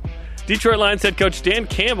 It's cool. Detroit Lions head coach Dan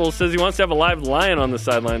Campbell says he wants to have a live lion on the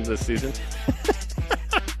sidelines this season.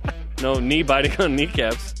 No knee biting on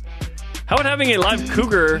kneecaps. How would having a live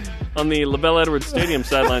cougar on the LaBelle Edwards Stadium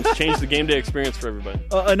sidelines change the game day experience for everybody?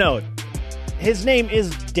 No. His name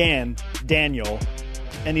is Dan. Daniel,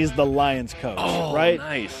 and he's the Lions coach, right?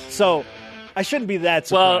 Nice. So I shouldn't be that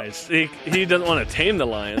surprised. Well, he doesn't want to tame the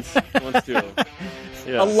Lions. He wants to,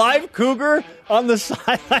 A live cougar on the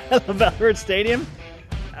sideline of the Valverde Stadium,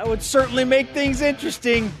 that would certainly make things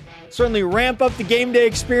interesting, certainly ramp up the game day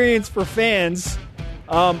experience for fans.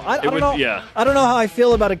 I don't know. Yeah. I don't know how I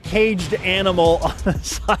feel about a caged animal on the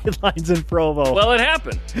sidelines in Provo. Well, it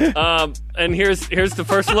happened. And here's the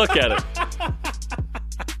first look at it.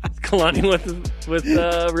 It's Kalani with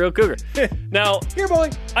real cougar. Now, here, boy.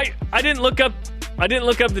 I didn't look up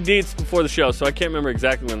the deets before the show, so I can't remember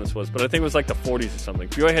exactly when this was, but I think it was like the 40s or something.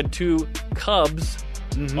 BYU had 2 cubs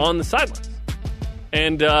on the sidelines,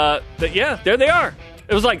 and there they are.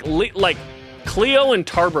 It was like Cleo and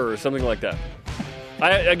Tarver or something like that.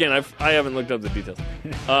 I haven't looked up the details.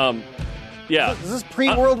 Is this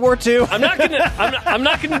pre-World War II? I'm not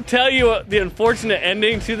gonna tell you the unfortunate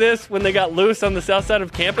ending to this when they got loose on the south side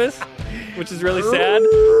of campus, which is really sad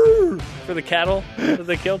for the cattle that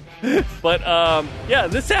they killed. But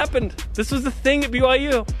this happened. This was the thing at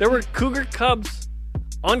BYU. There were cougar cubs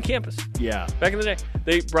on campus. Yeah, back in the day,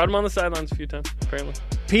 they brought them on the sidelines a few times. Apparently,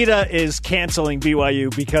 PETA is canceling BYU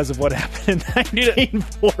because of what happened in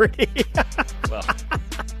 1940. Well, a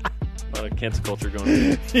lot of cancel culture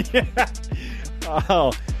going on. Yeah.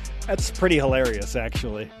 Oh, that's pretty hilarious,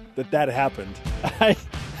 actually, that happened.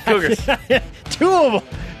 Cougars. Two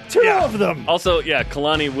of them. Also,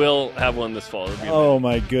 Kalani will have one this fall. Oh,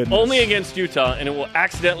 my goodness. Only against Utah, and it will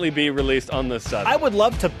accidentally be released on this side. I would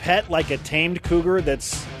love to pet like a tamed cougar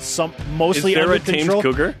that's mostly under control. Is there a tamed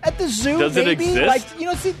cougar? At the zoo, Does maybe? It exist? Like,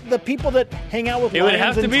 see the people that hang out with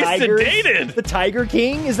lions and tigers? It would have to be sedated. The Tiger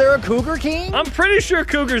King? Is there a Cougar King? I'm pretty sure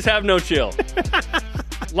cougars have no chill.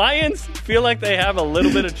 Lions feel like they have a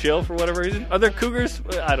little bit of chill for whatever reason. Are there cougars?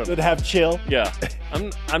 I don't know. That have chill? Yeah.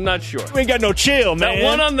 I'm not sure. We ain't got no chill, man. That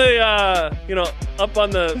one on the, up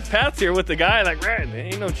on the paths here with the guy, there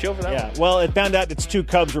ain't no chill for that one. Yeah, well, it found out its 2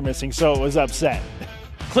 cubs were missing, so it was upset.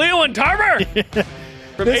 Cleo and Tarver!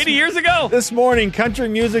 From 80 years ago? This morning, country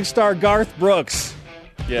music star Garth Brooks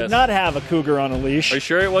did not have a cougar on a leash. Are you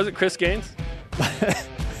sure it wasn't Chris Gaines?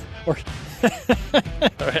 All right,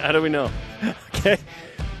 how do we know? Okay.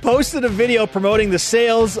 Posted a video promoting the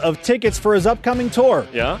sales of tickets for his upcoming tour.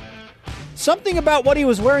 Yeah? Something about what he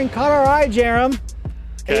was wearing caught our eye, Jarom.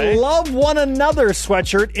 Okay. A Love One Another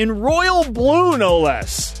sweatshirt in royal blue, no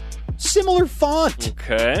less. Similar font.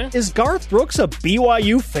 Okay. Is Garth Brooks a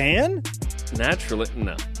BYU fan? Naturally,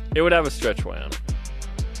 no. It would have a stretch Y on it.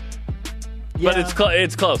 Yeah. But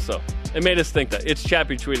it's close, though. It made us think that. It's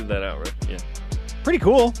Chappie tweeted that out, right? Yeah. Pretty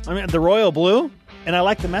cool. I mean, the royal blue. And I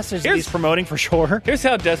like the message that he's promoting for sure. Here's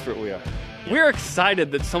how desperate we are. Yeah. We're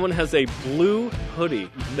excited that someone has a blue hoodie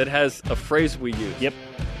that has a phrase we use. Yep.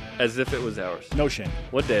 As if it was ours. No shame.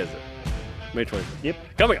 What day is it? May 25th. Yep.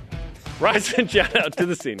 Coming up. Rise and shout out to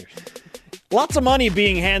the seniors. Lots of money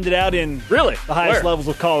being handed out in the highest levels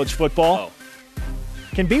of college football. Oh.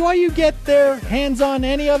 Can BYU get their hands on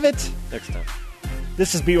any of it? Next time.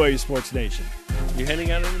 This is BYU Sports Nation. You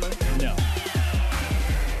handing out any money? No.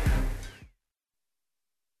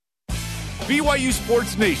 BYU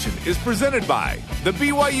Sports Nation is presented by the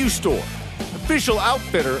BYU Store, official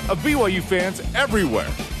outfitter of BYU fans everywhere.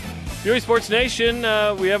 BYU Sports Nation,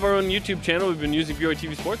 we have our own YouTube channel. We've been using BYU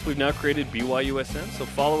TV Sports. We've now created BYUSN, so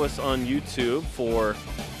follow us on YouTube for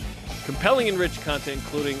compelling and rich content,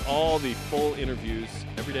 including all the full interviews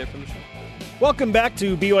every day from the show. Welcome back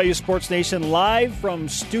to BYU Sports Nation, live from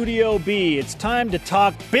Studio B. It's time to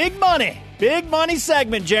talk big money. Big money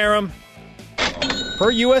segment, Jarom. Per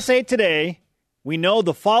USA Today, we know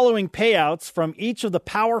the following payouts from each of the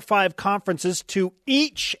Power 5 conferences to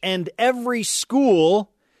each and every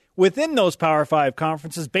school within those Power 5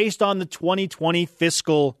 conferences based on the 2020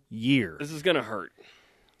 fiscal year. This is going to hurt.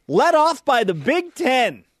 Led off by the Big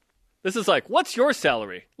Ten. This is like, what's your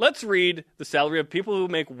salary? Let's read the salary of people who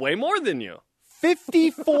make way more than you.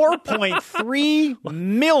 $54.3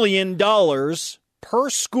 million per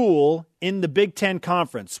school in the Big Ten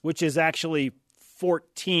Conference, which is actually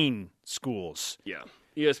 14 schools. Yeah.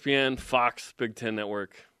 ESPN, Fox, Big Ten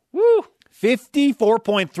Network. Woo!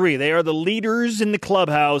 54.3. They are the leaders in the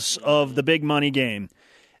clubhouse of the big money game.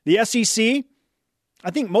 The SEC,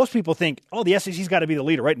 I think most people think, the SEC's got to be the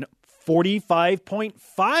leader, right? No,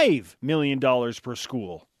 $45.5 million per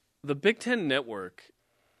school. The Big Ten Network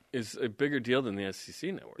is a bigger deal than the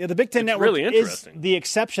SEC Network. Yeah, the Big Ten Network really is the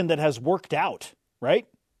exception that has worked out, right?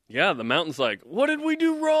 Yeah, the Mountain's like, what did we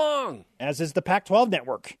do wrong? As is the Pac-12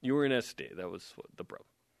 Network. You were in SD. That was the problem.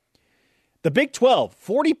 The Big 12,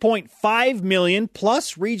 $40.5 million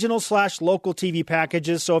plus regional/local TV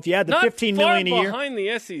packages. So if you add the $15 million a year, behind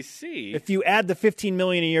the SEC. If you add the $15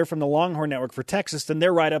 million a year from the Longhorn Network for Texas, then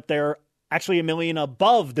they're right up there, actually $1 million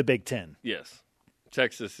above the Big 10. Yes,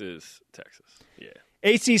 Texas is Texas. Yeah.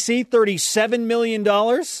 ACC $37 million,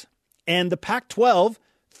 and the Pac-12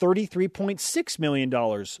 $33.6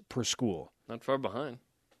 million per school. Not far behind.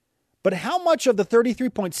 But how much of the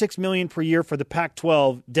 $33.6 million per year for the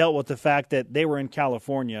Pac-12 dealt with the fact that they were in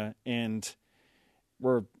California and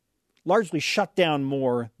were largely shut down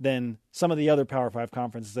more than some of the other Power 5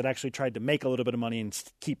 conferences that actually tried to make a little bit of money and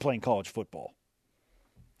keep playing college football?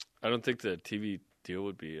 I don't think the TV deal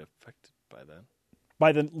would be affected by that.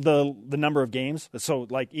 By the number of games? So,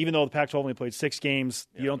 like, even though the Pac-12 only played 6 games,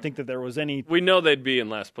 you don't think that there was any... We know they'd be in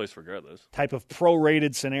last place regardless. ...type of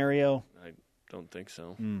prorated scenario? I don't think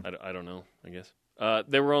so. I don't know, I guess.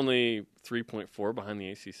 They were only 3.4 behind the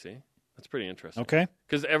ACC. That's pretty interesting. Okay.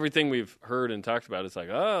 Because everything we've heard and talked about is like,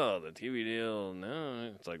 oh, the TV deal,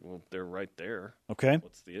 no. It's like, well, they're right there. Okay.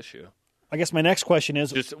 What's the issue? I guess my next question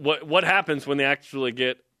is... Just what happens when they actually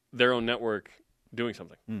get their own network doing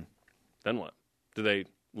something? Then what? Do they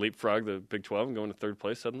leapfrog the Big 12 and go into third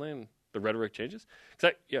place suddenly and the rhetoric changes?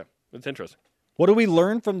 Yeah, it's interesting. What do we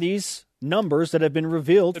learn from these numbers that have been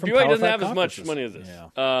revealed from BYU Power doesn't 5 have as much conferences? money as this.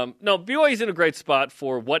 Yeah. No, BYU's in a great spot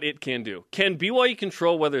for what it can do. Can BYU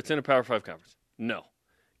control whether it's in a Power 5 conference? No.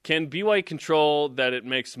 Can BYU control that it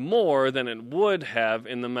makes more than it would have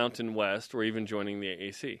in the Mountain West or even joining the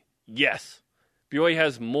AAC? Yes. BYU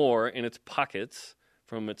has more in its pockets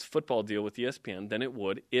from its football deal with ESPN than it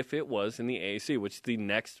would if it was in the AAC, which is the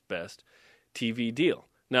next best TV deal.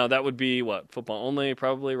 Now, that would be, football only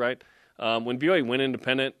probably, right? When BYU went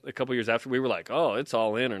independent a couple years after, we were like, oh, it's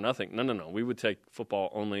all in or nothing. No. We would take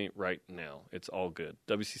football only right now. It's all good.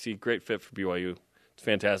 WCC, great fit for BYU. It's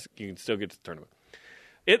fantastic. You can still get to the tournament.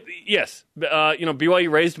 Yes,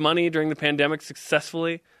 BYU raised money during the pandemic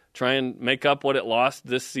successfully, try and make up what it lost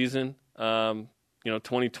this season,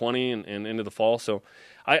 2020 and into the fall. So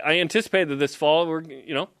I anticipate that this fall,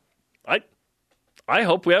 I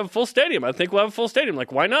hope we have a full stadium. I think we'll have a full stadium.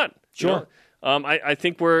 Like, why not? Sure. I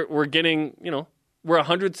think we're getting, we're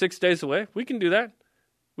 106 days away. We can do that.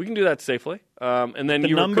 We can do that safely. And then the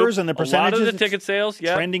numbers and the percentages, a lot of the ticket sales,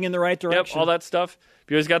 trending in the right direction. Yep, all that stuff.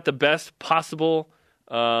 BYU's got the best possible,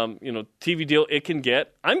 TV deal it can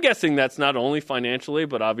get. I'm guessing that's not only financially,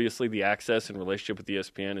 but obviously the access and relationship with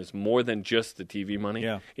ESPN is more than just the TV money.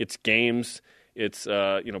 Yeah. It's games, it's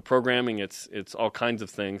programming, it's all kinds of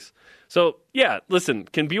things. So yeah, listen,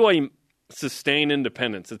 can BYU sustain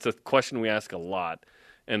independence? It's a question we ask a lot,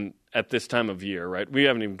 and at this time of year, right? We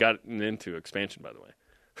haven't even gotten into expansion, by the way.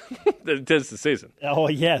 It is the season. Oh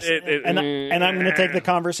yes, and I'm going to take the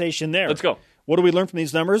conversation there. Let's go. What do we learn from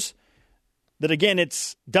these numbers? That again,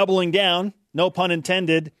 it's doubling down, no pun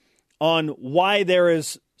intended, on why there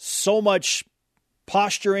is so much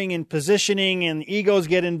posturing and positioning and egos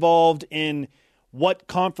get involved in what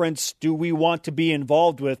conference do we want to be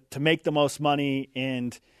involved with to make the most money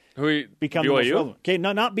and become the most relevant. Okay,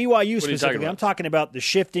 no, not BYU specifically. I'm talking about the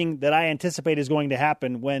shifting that I anticipate is going to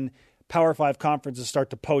happen when Power 5 conferences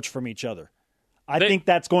start to poach from each other. I think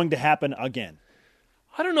that's going to happen again.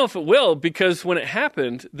 I don't know if it will, because when it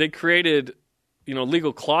happened, they created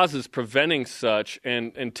legal clauses preventing such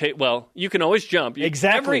you can always jump.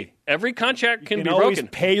 Exactly. Every contract can be always broken.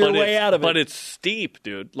 Pay your way out of it. But it's steep,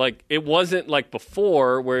 dude. Like, it wasn't like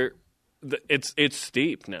before where it's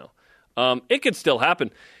steep now. It could still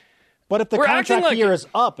happen. But if the contract year is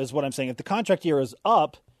up, is what I'm saying. If the contract year is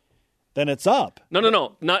up, then it's up.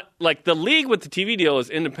 No. Not like the league with the TV deal is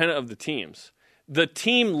independent of the teams. The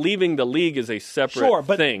team leaving the league is a separate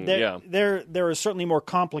thing. There are certainly more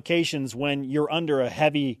complications when you're under a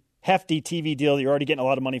hefty TV deal that you're already getting a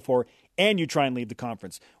lot of money for, and you try and leave the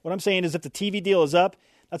conference. What I'm saying is if the TV deal is up,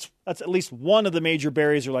 that's at least one of the major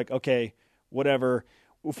barriers. You're like, okay, whatever.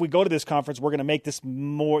 If we go to this conference, we're going to make this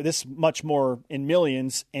much more in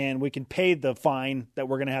millions, and we can pay the fine that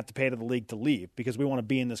we're going to have to pay to the league to leave because we want to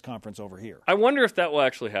be in this conference over here. I wonder if that will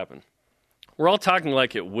actually happen. We're all talking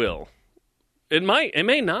like it will. It might. It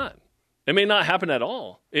may not. It may not happen at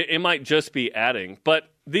all. It might just be adding. But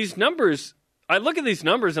these numbers, I look at these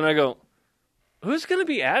numbers and I go, who's going to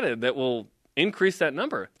be added that will increase that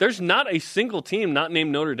number? There's not a single team not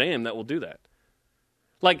named Notre Dame that will do that.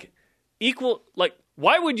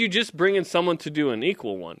 Why would you just bring in someone to do an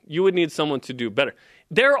equal one? You would need someone to do better.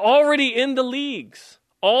 They're already in the leagues.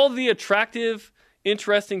 All the attractive,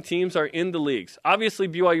 interesting teams are in the leagues. Obviously,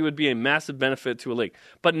 BYU would be a massive benefit to a league,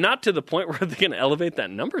 but not to the point where they're going to elevate that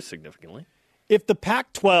number significantly. If the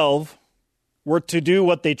Pac-12 were to do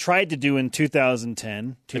what they tried to do in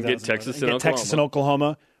 2010, and get Texas and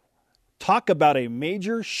Oklahoma, talk about a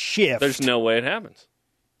major shift. There's no way it happens.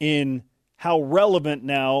 In how relevant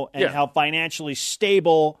now and how financially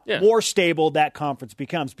stable, more stable that conference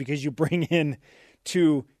becomes, because you bring in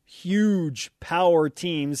two huge power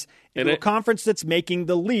teams into a conference that's making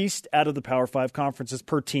the least out of the Power 5 conferences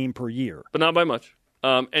per team per year. But not by much.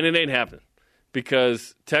 And it ain't happening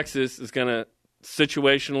because Texas is going to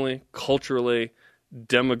situationally, culturally,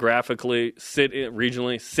 demographically,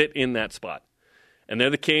 regionally, sit in that spot. And they're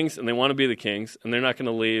the Kings, and they want to be the Kings, and they're not going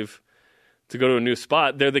to leave to go to a new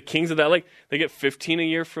spot. They're the Kings of that lake. They get 15 a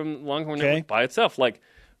year from Longhorn Network by itself. Like,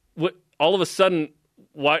 what? All of a sudden,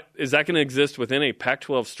 why is that going to exist within a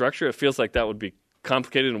Pac-12 structure? It feels like that would be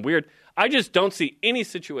complicated and weird. I just don't see any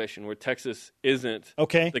situation where Texas isn't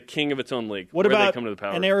the king of its own league. What about they come to the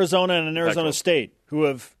power an Arizona and an Arizona Pac-12 State who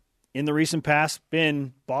have, in the recent past,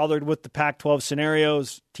 been bothered with the Pac-12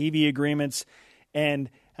 scenarios, TV agreements, and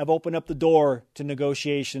have opened up the door to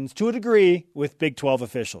negotiations to a degree with Big 12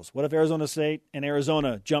 officials? What if Arizona State and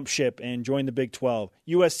Arizona jump ship and join the Big 12?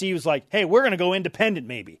 USC was like, hey, we're going to go independent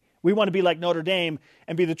maybe. We want to be like Notre Dame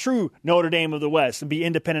and be the true Notre Dame of the West and be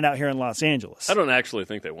independent out here in Los Angeles. I don't actually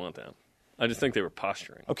think they want that. I just think they were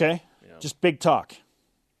posturing. Okay. Yeah. Just big talk.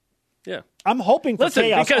 Yeah. I'm hoping for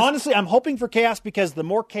chaos. Honestly, I'm hoping for chaos because the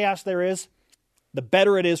more chaos there is, the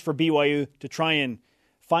better it is for BYU to try and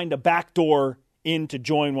find a backdoor in to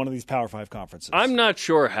join one of these Power 5 conferences. I'm not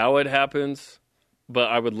sure how it happens, but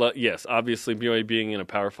I would yes, obviously BYU being in a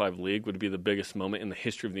Power 5 league would be the biggest moment in the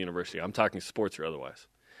history of the university. I'm talking sports or otherwise.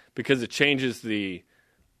 Because it changes the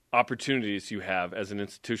opportunities you have as an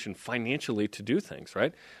institution financially to do things,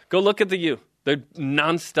 right? Go look at the U. They're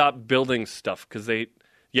nonstop building stuff because they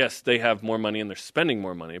have more money and they're spending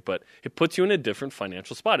more money, but it puts you in a different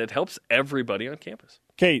financial spot. It helps everybody on campus.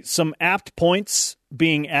 Okay, some apt points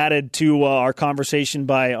being added to our conversation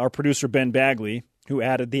by our producer Ben Bagley, who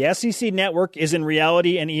added, the SEC network is in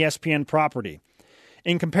reality an ESPN property.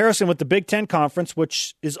 In comparison with the Big Ten Conference,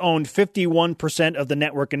 which is owned 51% of the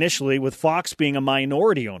network initially, with Fox being a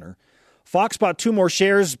minority owner. Fox bought 2 more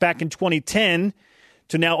shares back in 2010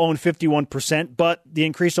 to now own 51%, but the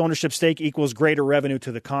increased ownership stake equals greater revenue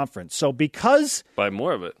to the conference. So because by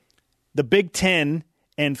more of it, the Big Ten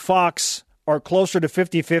and Fox are closer to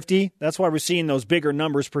 50-50, that's why we're seeing those bigger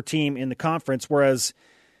numbers per team in the conference, whereas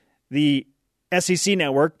the SEC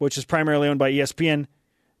network, which is primarily owned by ESPN,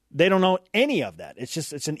 they don't own any of that. It's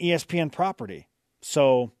an ESPN property.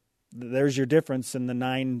 So there's your difference in the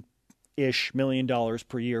 $9-ish million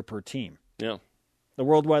per year per team. Yeah. The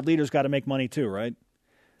worldwide leaders got to make money too, right?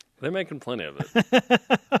 They're making plenty of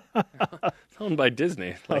it. Owned by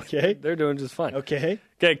Disney. Okay. They're doing just fine. Okay,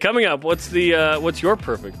 coming up, what's your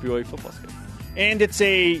perfect BYU football schedule? And it's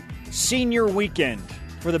a senior weekend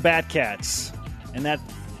for the Batcats. And that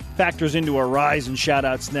factors into our rise and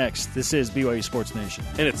shout-outs next. This is BYU Sports Nation.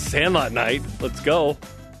 And it's Sandlot night. Let's go.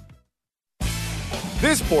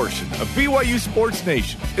 This portion of BYU Sports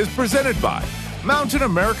Nation is presented by Mountain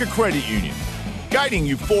America Credit Union, guiding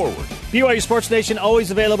you forward. BYU Sports Nation,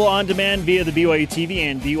 always available on demand via the BYU TV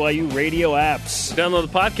and BYU radio apps. Download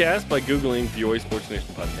the podcast by Googling BYU Sports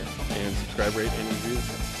Nation podcast and subscribe, rate, and review the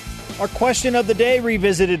show. Our question of the day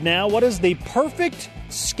revisited now. What is the perfect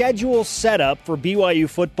schedule setup for BYU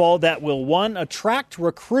football that will, one, attract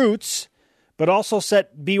recruits, but also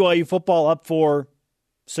set BYU football up for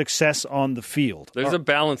success on the field? There's a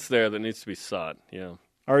balance there that needs to be sought, yeah.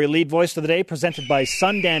 Our elite voice of the day, presented by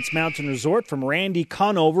Sundance Mountain Resort from Randy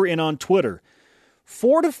Conover in on Twitter.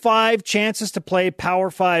 4 to 5 chances to play Power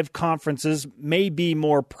 5 conferences may be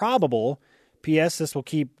more probable. P.S. This will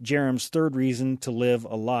keep Jarom's third reason to live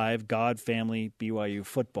alive: God, family, BYU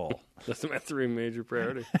football. That's my 3 major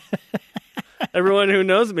priorities. Everyone who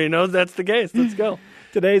knows me knows that's the case. Let's go.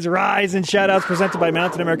 Today's Rise and Shoutouts presented by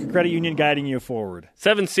Mountain America Credit Union, guiding you forward.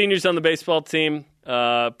 7 seniors on the baseball team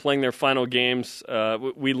playing their final games.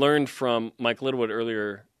 We learned from Mike Littlewood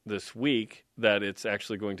earlier this week that it's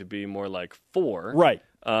actually going to be more like 4. Right.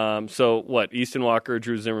 So what? Easton Walker,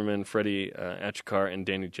 Drew Zimmerman, Freddie Achikar, and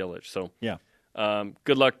Danny Jelic. So yeah.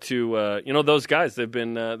 Good luck to those guys. They've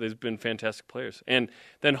been fantastic players, and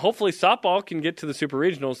then hopefully softball can get to the Super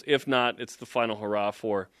Regionals. If not, it's the final hurrah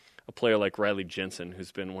for a player like Riley Jensen,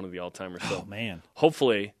 who's been one of the all-timers. So man,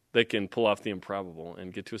 hopefully they can pull off the improbable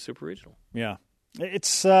and get to a Super Regional. Yeah,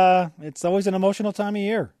 it's always an emotional time of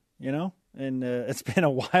year, and it's been a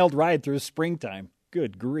wild ride through springtime.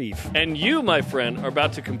 Good grief! And you, my friend, are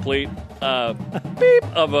about to complete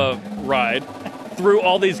beep of a ride through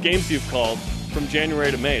all these games you've called from January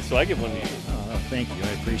to May. So I give one to you. Oh, Oh, thank you. I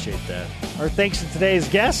appreciate that. Our thanks to today's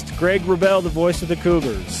guest, Greg Wrubell, the voice of the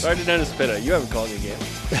Cougars. Sorry to Dennis Pitta. You haven't called me again.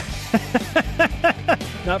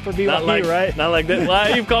 Not for BYU, right? Not like that.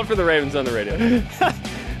 Well, you've called for the Ravens on the radio.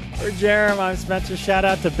 For Jarom, I'm Spencer. Shout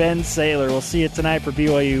out to Ben Saylor. We'll see you tonight for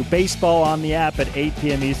BYU baseball on the app at 8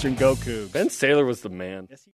 p.m. Eastern. Go Cougs. Ben Saylor was the man.